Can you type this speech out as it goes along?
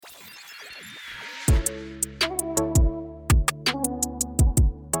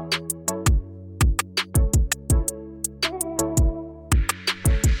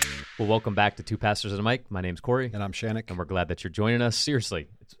welcome back to Two Pastors and a Mic. My name's Corey. And I'm Shannick. And we're glad that you're joining us. Seriously,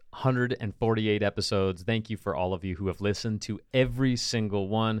 it's 148 episodes. Thank you for all of you who have listened to every single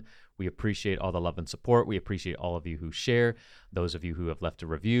one. We appreciate all the love and support. We appreciate all of you who share, those of you who have left a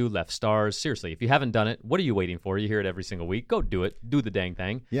review, left stars. Seriously, if you haven't done it, what are you waiting for? You hear it every single week. Go do it. Do the dang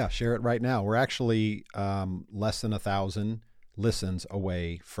thing. Yeah, share it right now. We're actually less than 1,000 listens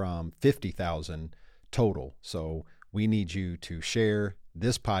away from 50,000 total. So we need you to share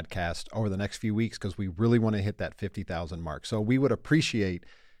this podcast over the next few weeks because we really want to hit that 50,000 mark. So we would appreciate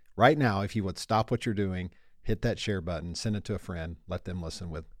right now if you would stop what you're doing, hit that share button, send it to a friend, let them listen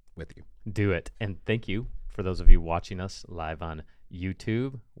with you. Do it. And thank you for those of you watching us live on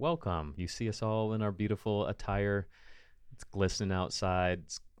YouTube. Welcome. You see us all in our beautiful attire. It's glistening outside.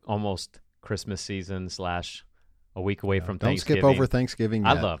 It's almost Christmas season / a week away from Thanksgiving. Don't skip over Thanksgiving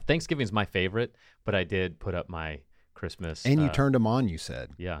yet. I love Thanksgiving's my favorite, but I did put up my Christmas. And you turned them on, you said.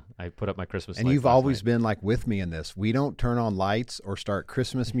 Yeah, I put up my Christmas and lights. And you've always been like with me in this. We don't turn on lights or start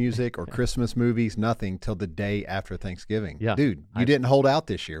Christmas music or Christmas movies, nothing till the day after Thanksgiving. Yeah. Dude, you didn't hold out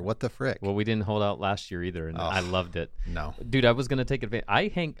this year. What the frick? Well, we didn't hold out last year either, and I loved it. No. Dude, I was going to take advantage.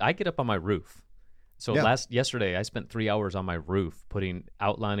 I get up on my roof. So yesterday I spent 3 hours on my roof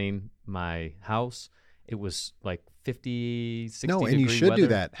outlining my house. It was like 50, 60 No, and degree you should weather. do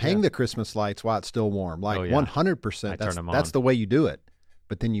that. Hang the Christmas lights while it's still warm. Like 100%. That's the way you do it.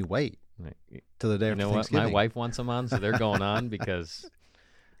 But then you wait till the day after Thanksgiving. My wife wants them on, so they're going on because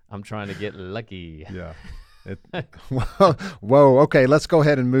I'm trying to get lucky. Yeah. Whoa. Okay, let's go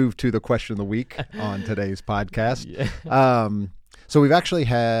ahead and move to the question of the week on today's podcast. Yeah. So we've actually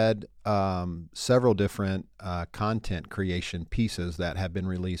had several different content creation pieces that have been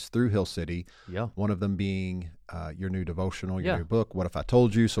released through Hill City. Yeah. One of them being your new devotional, your new book, What If I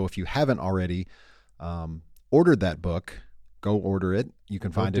Told You? So if you haven't already ordered that book, go order it. You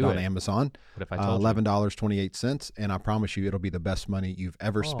can find it on Amazon. What if I told you? $11.28. And I promise you it'll be the best money you've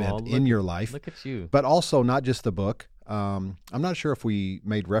ever spent in your life. Look at you. But also not just the book. I'm not sure if we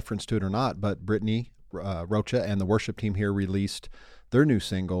made reference to it or not, but Brittany Rocha and the worship team here released their new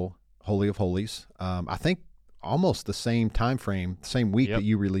single, Holy of Holies. I think almost the same time frame, same week that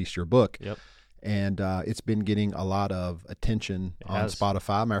you released your book. Yep. And it's been getting a lot of attention on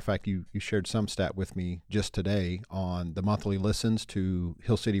Spotify. Matter of fact, you shared some stat with me just today on the monthly listens to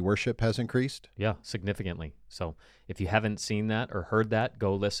Hill City Worship has increased. Yeah, significantly. So if you haven't seen that or heard that,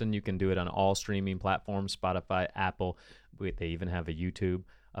 go listen. You can do it on all streaming platforms, Spotify, Apple. They even have a YouTube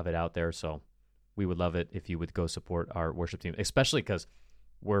of it out there. So we would love it if you would go support our worship team, especially because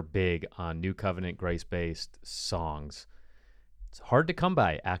we're big on New Covenant grace-based songs. It's hard to come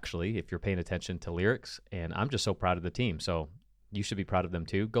by, actually, if you're paying attention to lyrics, and I'm just so proud of the team. So you should be proud of them,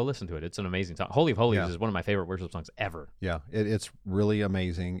 too. Go listen to it. It's an amazing song. Holy of Holies is one of my favorite worship songs ever. Yeah, it's really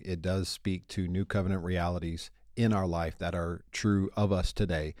amazing. It does speak to New Covenant realities in our life that are true of us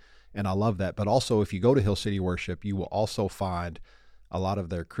today, and I love that. But also, if you go to Hill City Worship, you will also find a lot of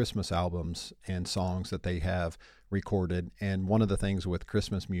their Christmas albums and songs that they have recorded. And one of the things with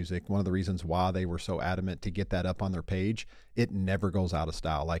Christmas music, one of the reasons why they were so adamant to get that up on their page, it never goes out of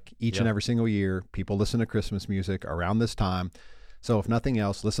style. Like each and every single year, people listen to Christmas music around this time. So if nothing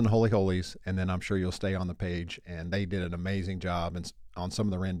else, listen to Holy Holies, and then I'm sure you'll stay on the page. And they did an amazing job on some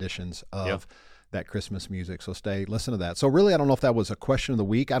of the renditions of that Christmas music. So listen to that. So really, I don't know if that was a question of the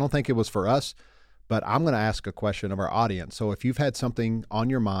week. I don't think it was for us, but I'm going to ask a question of our audience. So if you've had something on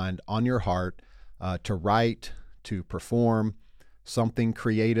your mind, on your heart, to write, to perform, something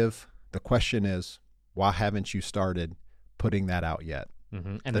creative, the question is, why haven't you started putting that out yet?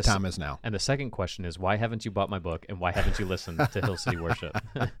 Mm-hmm. And the time is now. And the second question is, why haven't you bought my book, and why haven't you listened to Hill City Worship?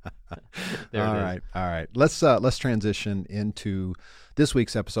 All right. Let's transition into this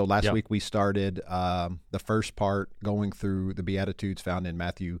week's episode. Last week we started the first part going through the Beatitudes found in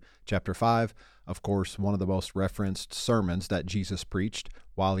Matthew chapter 5. Of course, one of the most referenced sermons that Jesus preached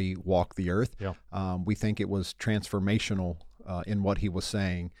while he walked the earth. Yeah. We think it was transformational in what he was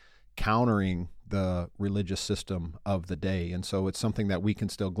saying, countering the religious system of the day. And so it's something that we can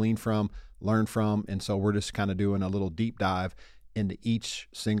still glean from, learn from. And so we're just kind of doing a little deep dive into each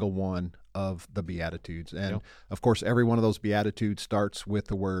single one of the Beatitudes. And of course, every one of those Beatitudes starts with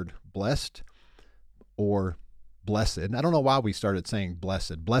the word blessed or blessed. And I don't know why we started saying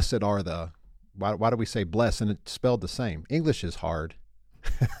blessed. Blessed are the, why do we say blessed? And it's spelled the same. English is hard.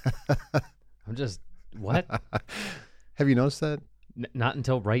 I'm just, what? Have you noticed that? Not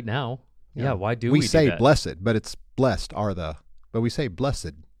until right now. Yeah, why do we do say that? Blessed, but it's blessed are the, but we say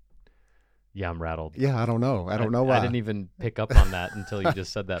blessed. Yeah, I'm rattled. Yeah, I don't know. I don't know why. I didn't even pick up on that until you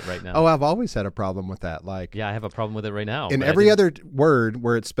just said that right now. Oh, I've always had a problem with that. Like, yeah, I have a problem with it right now. in every other word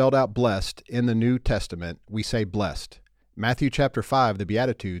where it's spelled out blessed in the New Testament, we say blessed. Matthew chapter 5, the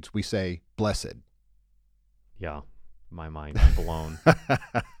Beatitudes, we say blessed. Yeah, my mind's blown. Why do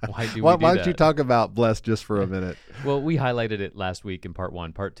we do that? Why don't you talk about blessed just for a minute? Well, we highlighted it last week in part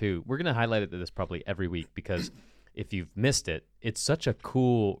 1. Part 2, we're going to highlight this probably every week because if you've missed it, it's such a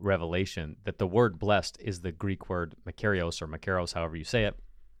cool revelation that the word blessed is the Greek word makarios or makaros, however you say it,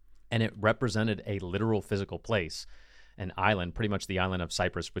 and it represented a literal physical place, an island, pretty much the island of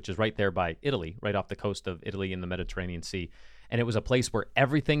Cyprus, which is right there by Italy, right off the coast of Italy in the Mediterranean Sea. And it was a place where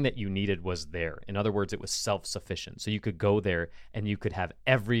everything that you needed was there. In other words, it was self-sufficient. So you could go there and you could have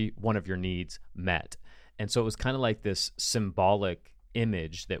every one of your needs met. And so it was kind of like this symbolic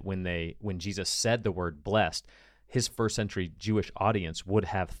image that when Jesus said the word blessed, his first century Jewish audience would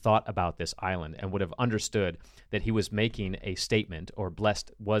have thought about this island and would have understood that he was making a statement, or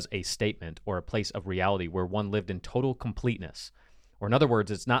blessed was a statement or a place of reality where one lived in total completeness. Or in other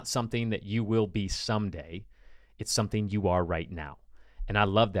words, it's not something that you will be someday. It's something you are right now. And I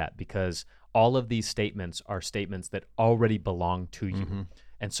love that because all of these statements are statements that already belong to you. Mm-hmm.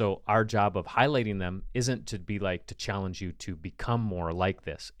 And so our job of highlighting them isn't to be like to challenge you to become more like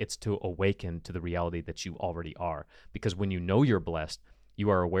this. It's to awaken to the reality that you already are. Because when you know you're blessed,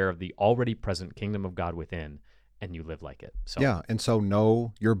 you are aware of the already present kingdom of God within, and you live like it. So yeah, and so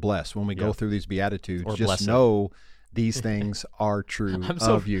know you're blessed. When we go through these Beatitudes, or just blessed. Know these things are true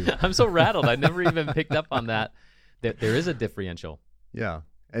of you. I'm so rattled. I never even picked up on that there is a differential. Yeah.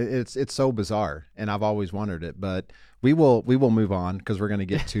 It's so bizarre, and I've always wondered it. But we will move on because we're going to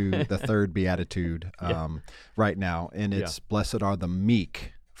get to the third beatitude right now, and it's blessed are the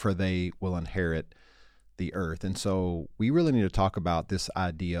meek, for they will inherit the earth. And so we really need to talk about this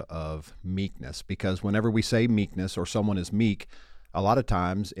idea of meekness, because whenever we say meekness or someone is meek, a lot of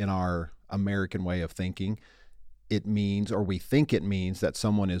times in our American way of thinking, it means, or we think it means, that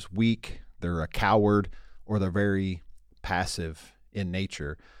someone is weak, they're a coward, or they're very passive in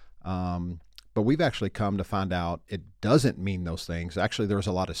nature. But we've actually come to find out it doesn't mean those things. Actually, there's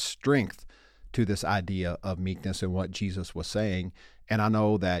a lot of strength to this idea of meekness and what Jesus was saying. And I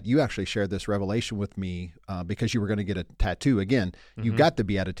know that you actually shared this revelation with me because you were going to get a tattoo. Again, you got the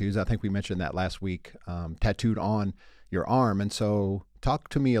Beatitudes. I think we mentioned that last week, tattooed on your arm. And so talk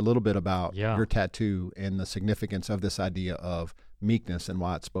to me a little bit about your tattoo and the significance of this idea of meekness and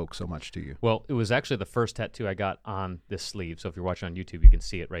why it spoke so much to you. Well, it was actually the first tattoo I got on this sleeve. So if you're watching on YouTube, you can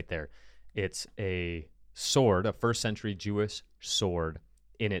see it right there. It's a sword, a first century Jewish sword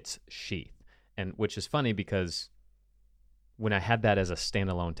in its sheath. And which is funny because when I had that as a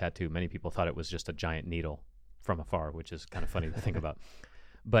standalone tattoo, many people thought it was just a giant needle from afar, which is kind of funny to think about.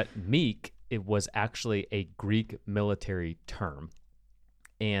 But meek, it was actually a Greek military term.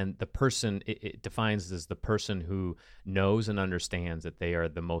 And the person, it defines as the person who knows and understands that they are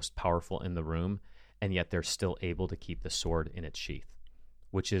the most powerful in the room, and yet they're still able to keep the sword in its sheath,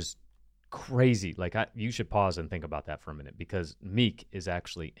 which is crazy. Like, you should pause and think about that for a minute, because meek is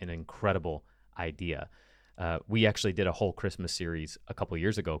actually an incredible idea. We actually did a whole Christmas series a couple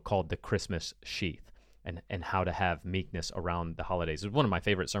years ago called The Christmas Sheath, and how to have meekness around the holidays. It's one of my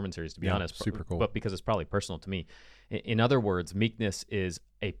favorite sermon series, to be honest. Super cool. But because it's probably personal to me. In other words, meekness is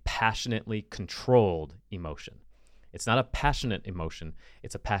a passionately controlled emotion. It's not a passionate emotion.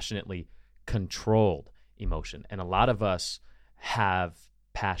 It's a passionately controlled emotion. And a lot of us have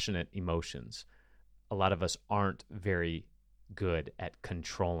passionate emotions. A lot of us aren't very good at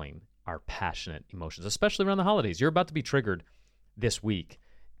controlling our passionate emotions, especially around the holidays. You're about to be triggered this week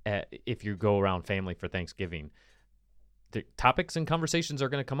if you go around family for Thanksgiving. The topics and conversations are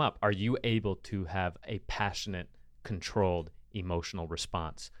going to come up. Are you able to have a passionate, controlled emotional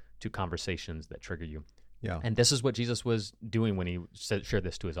response to conversations that trigger you? Yeah. And this is what Jesus was doing when he shared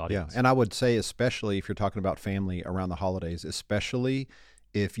this to his audience. Yeah. And I would say, especially if you're talking about family around the holidays, especially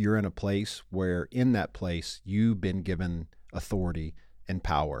if you're in a place where in that place you've been given authority and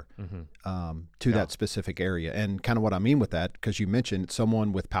power to that specific area. And kind of what I mean with that, because you mentioned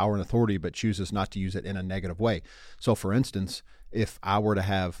someone with power and authority but chooses not to use it in a negative way. So for instance, if I were to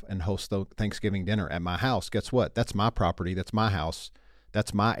have and host the Thanksgiving dinner at my house, guess what? That's my property. That's my house.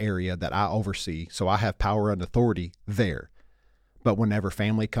 That's my area that I oversee. So I have power and authority there. But whenever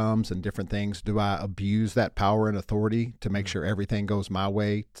family comes and different things, do I abuse that power and authority to make sure everything goes my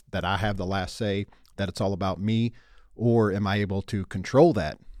way, that I have the last say, that it's all about me? Or am I able to control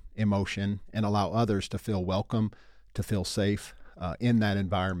that emotion and allow others to feel welcome, to feel safe in that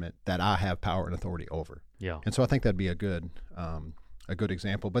environment that I have power and authority over? Yeah. And so I think that'd be a good a good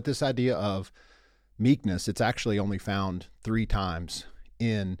example. But this idea of meekness, it's actually only found 3 times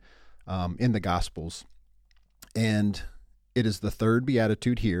in the Gospels. And it is the third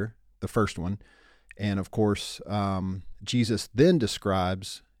beatitude here, the first one. And of course, Jesus then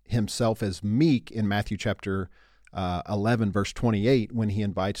describes himself as meek in Matthew chapter 11, verse 28, when he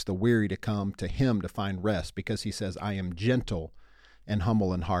invites the weary to come to him to find rest, because he says, I am gentle and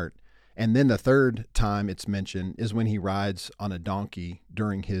humble in heart. And then the third time it's mentioned is when he rides on a donkey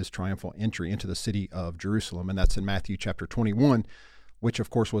during his triumphal entry into the city of Jerusalem. And that's in Matthew chapter 21, which of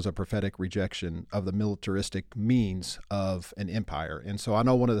course was a prophetic rejection of the militaristic means of an empire. And so I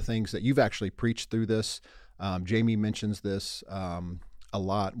know one of the things that you've actually preached through this, Jamie mentions this a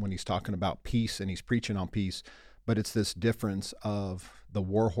lot when he's talking about peace and he's preaching on peace, but it's this difference of the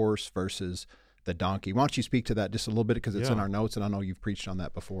war horse versus the donkey. Why don't you speak to that just a little bit, because it's in our notes, and I know you've preached on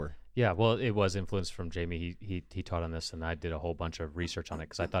that before. Yeah, well, it was influenced from Jamie. He taught on this, and I did a whole bunch of research on it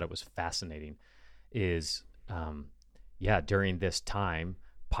because I thought it was fascinating. During this time,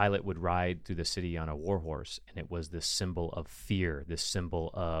 Pilate would ride through the city on a war horse, and it was this symbol of fear, this symbol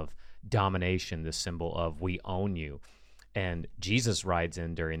of domination, this symbol of we own you. And Jesus rides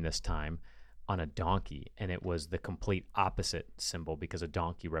in during this time on a donkey, and it was the complete opposite symbol, because a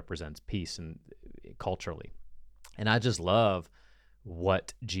donkey represents peace and culturally. And I just love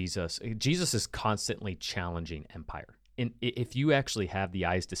what Jesus is constantly challenging empire. And if you actually have the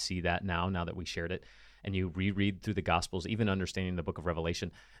eyes to see that now that we shared it, and you reread through the Gospels, even understanding the book of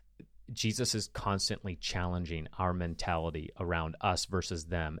Revelation, Jesus is constantly challenging our mentality around us versus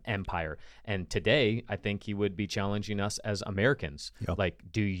them, empire. And today, I think he would be challenging us as Americans. Yep. Like,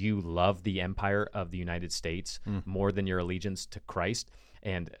 do you love the empire of the United States more than your allegiance to Christ?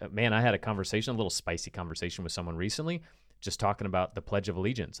 And man, I had a little spicy conversation with someone recently, just talking about the Pledge of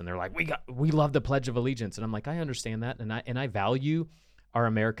Allegiance. And they're like, we love the Pledge of Allegiance. And I'm like, I understand that. And I value our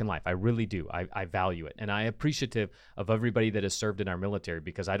American life. I really do. I value it. And I'm appreciative of everybody that has served in our military,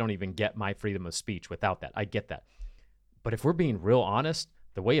 because I don't even get my freedom of speech without that. I get that. But if we're being real honest,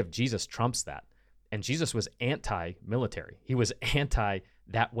 the way of Jesus trumps that. And Jesus was anti-military. He was anti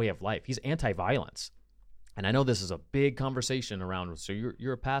that way of life. He's anti-violence. And I know this is a big conversation around, so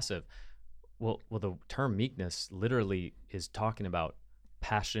you're a passive. Well, the term meekness literally is talking about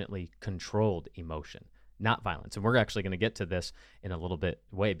passionately controlled emotion, not violence. And we're actually going to get to this in a little bit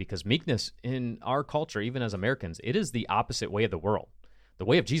way, because meekness in our culture, even as Americans, it is the opposite way of the world. The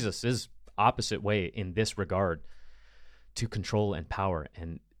way of Jesus is opposite way in this regard to control and power.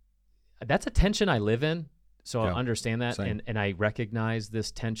 And that's a tension I live in. So I understand that. And I recognize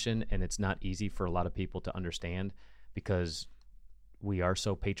this tension, and it's not easy for a lot of people to understand, because we are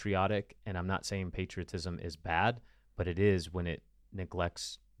so patriotic. And I'm not saying patriotism is bad, but it is when it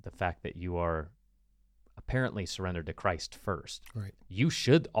neglects the fact that you are apparently surrendered to Christ first. Right. You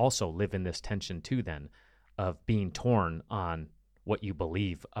should also live in this tension too, then, of being torn on what you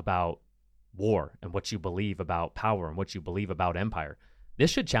believe about war and what you believe about power and what you believe about empire.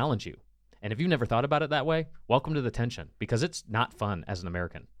 This should challenge you. And if you've never thought about it that way, welcome to the tension, because it's not fun as an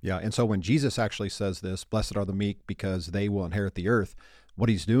American. Yeah, and so when Jesus actually says this, blessed are the meek because they will inherit the earth, what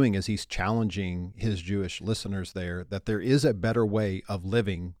he's doing is he's challenging his Jewish listeners there that there is a better way of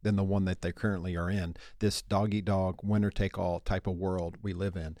living than the one that they currently are in, this dog-eat-dog, winner-take-all type of world we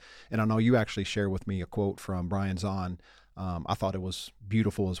live in. And I know you actually share with me a quote from Brian Zahn. I thought it was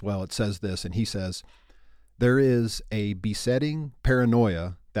beautiful as well. It says this, and he says, there is a besetting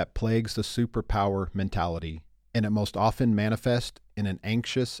paranoia that plagues the superpower mentality, and it most often manifests in an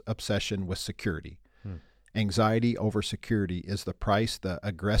anxious obsession with security. Anxiety over security is the price the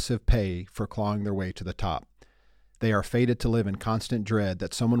aggressive pay for clawing their way to the top. They are fated to live in constant dread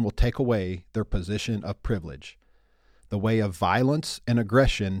that someone will take away their position of privilege. The way of violence and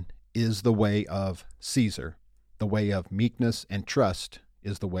aggression is the way of Caesar. The way of meekness and trust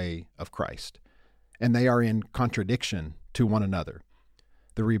is the way of Christ. And they are in contradiction to one another.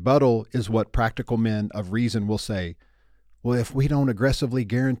 The rebuttal is what practical men of reason will say, well, if we don't aggressively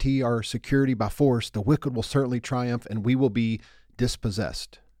guarantee our security by force, the wicked will certainly triumph and we will be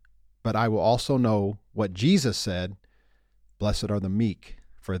dispossessed. But I will also know what Jesus said, blessed are the meek,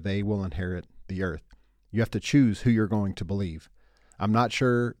 for they will inherit the earth. You have to choose who you're going to believe. I'm not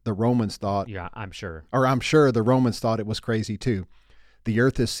sure the Romans thought. Yeah, I'm sure. Or I'm sure the Romans thought it was crazy too. The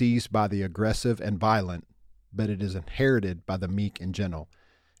earth is seized by the aggressive and violent, but it is inherited by the meek and gentle.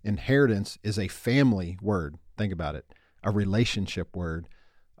 Inheritance is a family word. Think about it. A relationship word,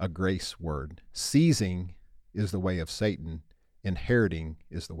 a grace word. Seizing is the way of Satan. Inheriting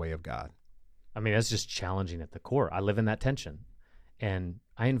is the way of God. I mean, that's just challenging at the core. I live in that tension. And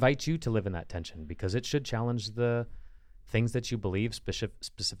I invite you to live in that tension, because it should challenge the things that you believe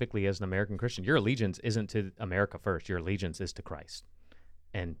specifically as an American Christian. Your allegiance isn't to America first. Your allegiance is to Christ.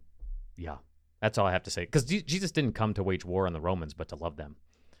 And yeah, that's all I have to say. Because Jesus didn't come to wage war on the Romans, but to love them.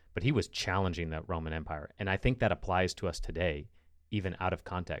 But he was challenging the Roman Empire. And I think that applies to us today, even out of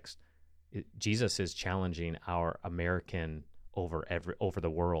context. Jesus is challenging our American over the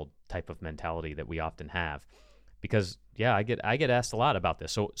world type of mentality that we often have. Because yeah, I get asked a lot about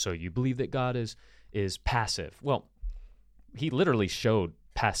this. So you believe that God is passive? Well, he literally showed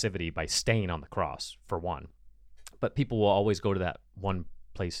passivity by staying on the cross, for one. But people will always go to that one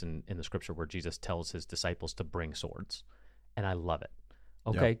place in the scripture where Jesus tells his disciples to bring swords. And I love it.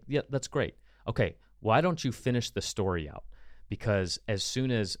 Okay, yeah, that's great. Okay, why don't you finish the story out? Because as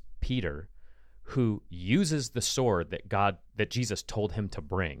soon as Peter, who uses the sword that Jesus told him to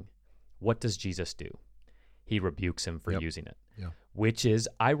bring, what does Jesus do? He rebukes him for using it, which is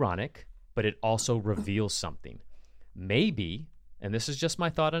ironic, but it also reveals something. Maybe, and this is just my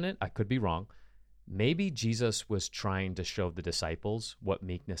thought on it, I could be wrong, maybe Jesus was trying to show the disciples what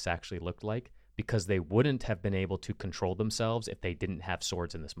meekness actually looked like, because they wouldn't have been able to control themselves if they didn't have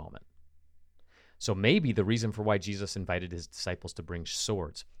swords in this moment. So maybe the reason for why Jesus invited his disciples to bring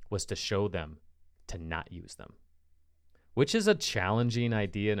swords was to show them to not use them, which is a challenging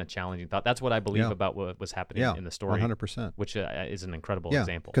idea and a challenging thought. That's what I believe about what was happening in the story. 100%. Which is an incredible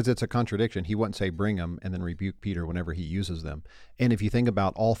example. Because it's a contradiction. He wouldn't say bring them and then rebuke Peter whenever he uses them. And if you think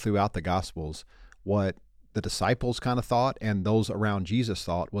about all throughout the Gospels, what the disciples kind of thought and those around Jesus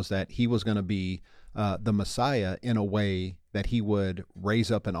thought was that he was going to be the Messiah in a way that he would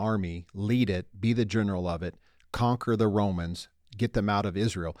raise up an army, lead it, be the general of it, conquer the Romans, get them out of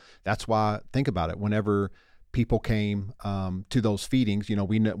Israel. That's why, think about it, whenever people came to those feedings,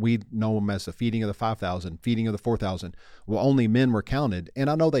 we know them as the feeding of the 5,000, feeding of the 4,000. Well, only men were counted. And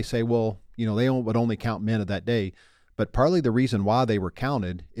I know they say, well, they would only count men of that day. But partly the reason why they were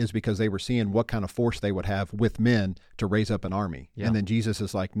counted is because they were seeing what kind of force they would have with men to raise up an army. Yeah. And then Jesus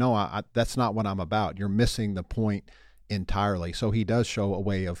is like, no, that's not what I'm about. You're missing the point entirely. So he does show a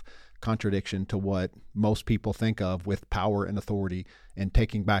way of contradiction to what most people think of with power and authority and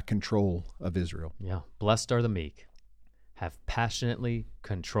taking back control of Israel. Yeah. Blessed are the meek, have passionately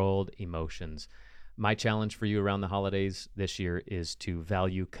controlled emotions. My challenge for you around the holidays this year is to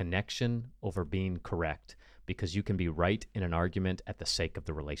value connection over being correct, because you can be right in an argument at the sake of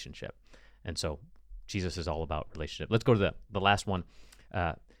the relationship. And so Jesus is all about relationship. Let's go to the last one.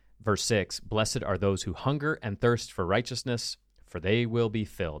 Verse 6, blessed are those who hunger and thirst for righteousness, for they will be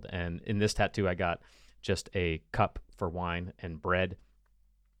filled. And in this tattoo, I got just a cup for wine and bread.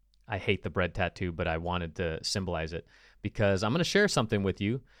 I hate the bread tattoo, but I wanted to symbolize it because I'm going to share something with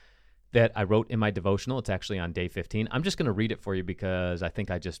you that I wrote in my devotional. It's actually on day 15. I'm just going to read it for you because I think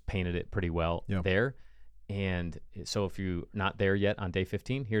I just painted it pretty well there. And so if you're not there yet on day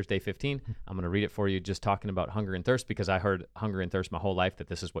 15, here's day 15. I'm going to read it for you, just talking about hunger and thirst, because I heard hunger and thirst my whole life, that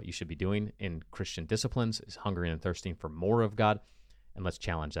this is what you should be doing in Christian disciplines, is hungering and thirsting for more of God. And let's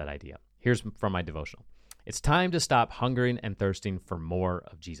challenge that idea. Here's from my devotional. It's time to stop hungering and thirsting for more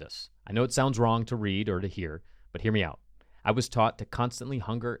of Jesus. I know it sounds wrong to read or to hear, but hear me out. I was taught to constantly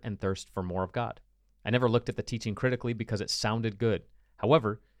hunger and thirst for more of God. I never looked at the teaching critically because it sounded good.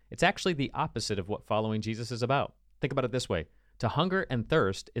 However, it's actually the opposite of what following Jesus is about. Think about it this way. To hunger and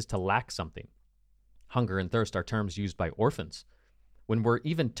thirst is to lack something. Hunger and thirst are terms used by orphans. When we're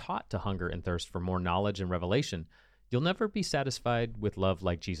even taught to hunger and thirst for more knowledge and revelation, you'll never be satisfied with love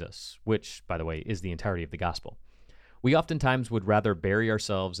like Jesus, which, by the way, is the entirety of the gospel. We oftentimes would rather bury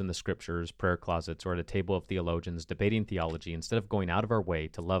ourselves in the scriptures, prayer closets, or at a table of theologians debating theology instead of going out of our way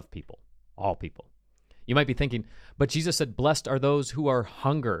to love people, all people. You might be thinking, but Jesus said, blessed are those who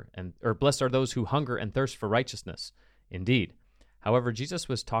hunger and thirst for righteousness. Indeed. However, Jesus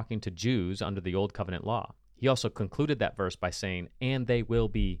was talking to Jews under the Old Covenant law. He also concluded that verse by saying, and they will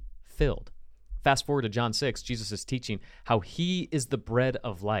be filled. Fast forward to John 6, Jesus is teaching how he is the bread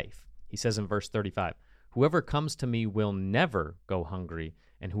of life. He says in verse 35, whoever comes to me will never go hungry,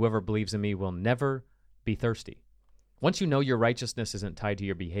 and whoever believes in me will never be thirsty. Once you know your righteousness isn't tied to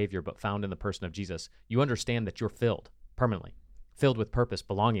your behavior but found in the person of Jesus, you understand that you're filled permanently, filled with purpose,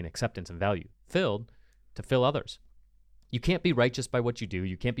 belonging, acceptance, and value, filled to fill others. You can't be righteous by what you do.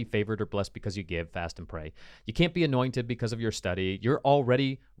 You can't be favored or blessed because you give, fast, and pray. You can't be anointed because of your study. You're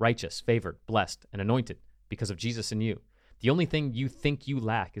already righteous, favored, blessed, and anointed because of Jesus in you. The only thing you think you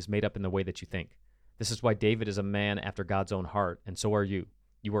lack is made up in the way that you think. This is why David is a man after God's own heart, and so are you.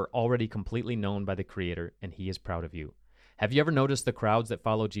 You are already completely known by the Creator, and he is proud of you. Have you ever noticed the crowds that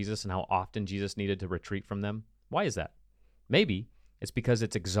follow Jesus and how often Jesus needed to retreat from them? Why is that? Maybe It's because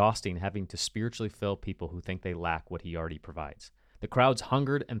it's exhausting having to spiritually fill people who think they lack what he already provides. The crowds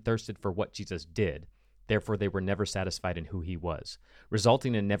hungered and thirsted for what Jesus did. Therefore, they were never satisfied in who he was,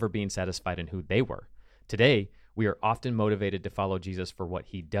 resulting in never being satisfied in who they were. Today, we are often motivated to follow Jesus for what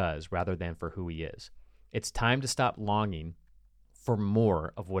he does rather than for who he is. It's time to stop longing for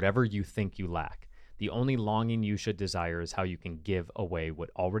more of whatever you think you lack. The only longing you should desire is how you can give away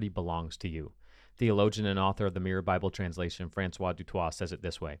what already belongs to you. Theologian and author of the Mirror Bible Translation, Francois Dutoit, says it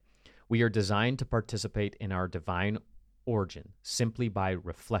this way: "We are designed to participate in our divine origin simply by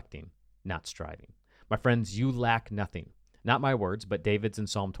reflecting, not striving." My friends, you lack nothing. Not my words, but David's in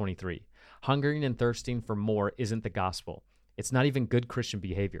Psalm 23. Hungering and thirsting for more isn't the gospel. It's not even good Christian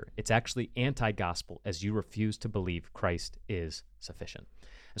behavior. It's actually anti-gospel as you refuse to believe Christ is sufficient.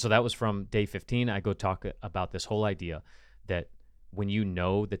 And so that was from day 15. I go talk about this whole idea that when you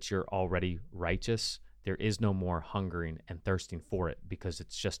know that you're already righteous, there is no more hungering and thirsting for it because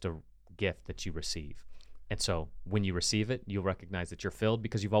it's just a gift that you receive. And so when you receive it, you'll recognize that you're filled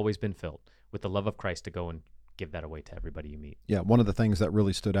because you've always been filled with the love of Christ to go and give that away to everybody you meet. Yeah, one of the things that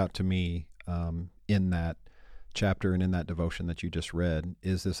really stood out to me in that chapter and in that devotion that you just read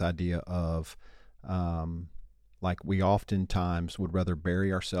is this idea of like we oftentimes would rather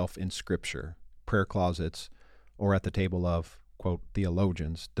bury ourselves in Scripture, prayer closets, or at the table of, quote,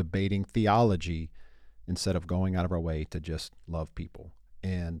 theologians, debating theology instead of going out of our way to just love people.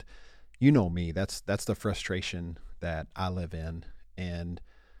 And you know me, that's the frustration that I live in. And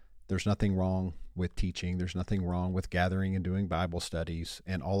there's nothing wrong with teaching. There's nothing wrong with gathering and doing Bible studies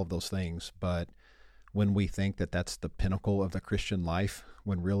and all of those things. But when we think that that's the pinnacle of the Christian life,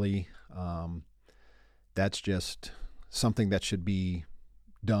 when really that's just something that should be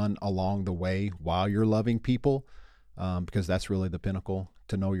done along the way while you're loving people, because that's really the pinnacle,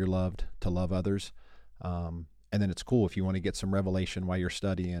 to know you're loved, to love others. And then it's cool if you want to get some revelation while you're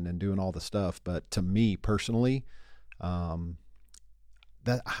studying and doing all the stuff. But to me personally,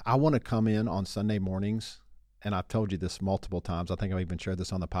 that I want to come in on Sunday mornings, and I've told you this multiple times. I think I've even shared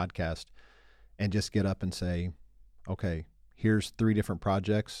this on the podcast, and just get up and say, okay, here's 3 different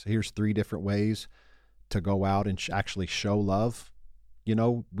projects. Here's 3 different ways to go out and actually show love. You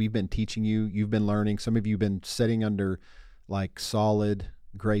know, we've been teaching you, you've been learning. Some of you have been sitting under like solid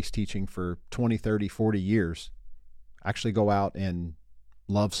grace teaching for 20, 30, 40 years. Actually go out and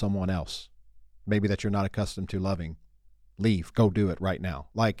love someone else, maybe that you're not accustomed to loving. Leave, go do it right now.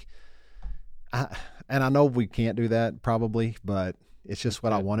 Like, and I know we can't do that probably, but it's just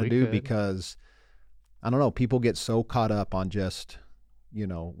what I want to do because I don't know, people get so caught up on just, you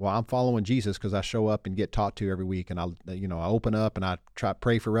know, well, I'm following Jesus because I show up and get taught to every week, and I open up and I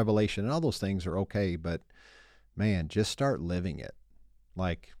pray for revelation, and all those things are okay. But man, just start living it.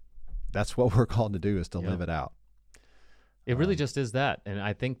 Like, that's what we're called to do, is to live it out. It really just is that. And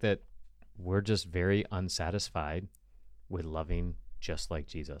I think that we're just very unsatisfied with loving just like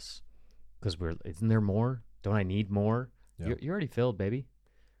Jesus, because isn't there more? Don't I need more? Yeah. You're already filled, baby.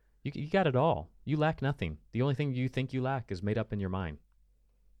 You got it all. You lack nothing. The only thing you think you lack is made up in your mind.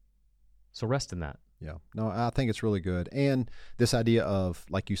 So rest in that. Yeah. No, I think it's really good. And this idea of,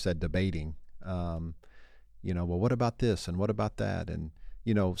 like you said, debating, well, what about this and what about that? And,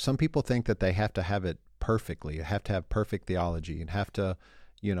 some people think that they have to have it perfectly, have to have perfect theology, and have to,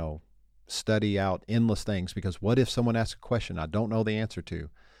 study out endless things, because what if someone asks a question I don't know the answer to?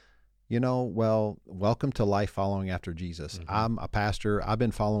 Well, welcome to life following after Jesus. Mm-hmm. I'm a pastor. I've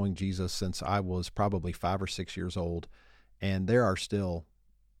been following Jesus since I was probably 5 or 6 years old. And there are still,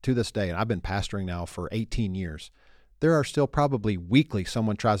 to this day, and I've been pastoring now for 18 years, there are still probably weekly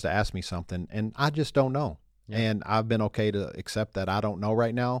someone tries to ask me something and I just don't know. Yeah. And I've been okay to accept that I don't know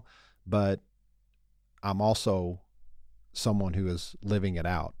right now, but I'm also someone who is living it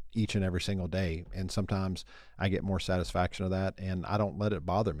out each and every single day. And sometimes I get more satisfaction of that, and I don't let it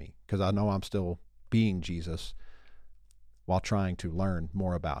bother me because I know I'm still being Jesus while trying to learn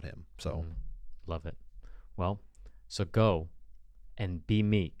more about him. So love it. Well, so go and be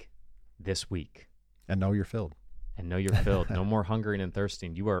meek this week. And know you're filled. No more hungering and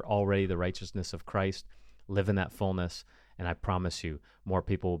thirsting. You are already the righteousness of Christ. Live in that fullness. And I promise you, more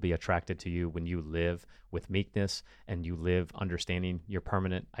people will be attracted to you when you live with meekness and you live understanding your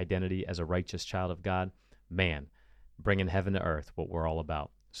permanent identity as a righteous child of God. Man, bringing heaven to earth, what we're all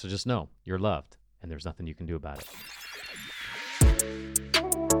about. So just know you're loved, and there's nothing you can do about it.